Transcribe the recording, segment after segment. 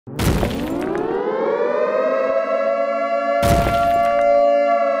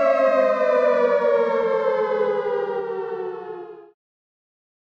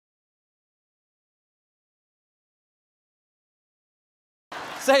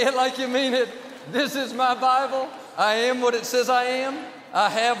Say it like you mean it. This is my Bible. I am what it says I am. I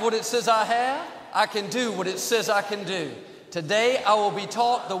have what it says I have. I can do what it says I can do. Today I will be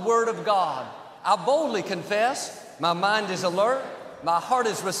taught the Word of God. I boldly confess, my mind is alert, my heart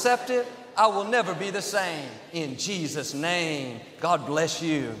is receptive. I will never be the same. In Jesus' name, God bless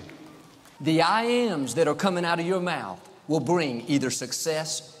you. The I ams that are coming out of your mouth will bring either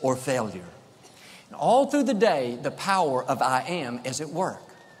success or failure. And all through the day, the power of I am is at work.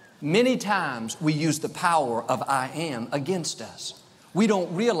 Many times we use the power of I am against us. We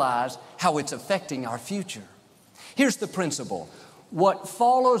don't realize how it's affecting our future. Here's the principle. What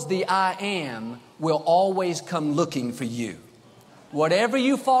follows the I am will always come looking for you. Whatever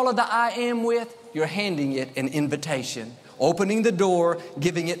you follow the I am with, you're handing it an invitation, opening the door,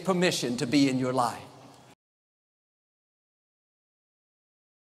 giving it permission to be in your life.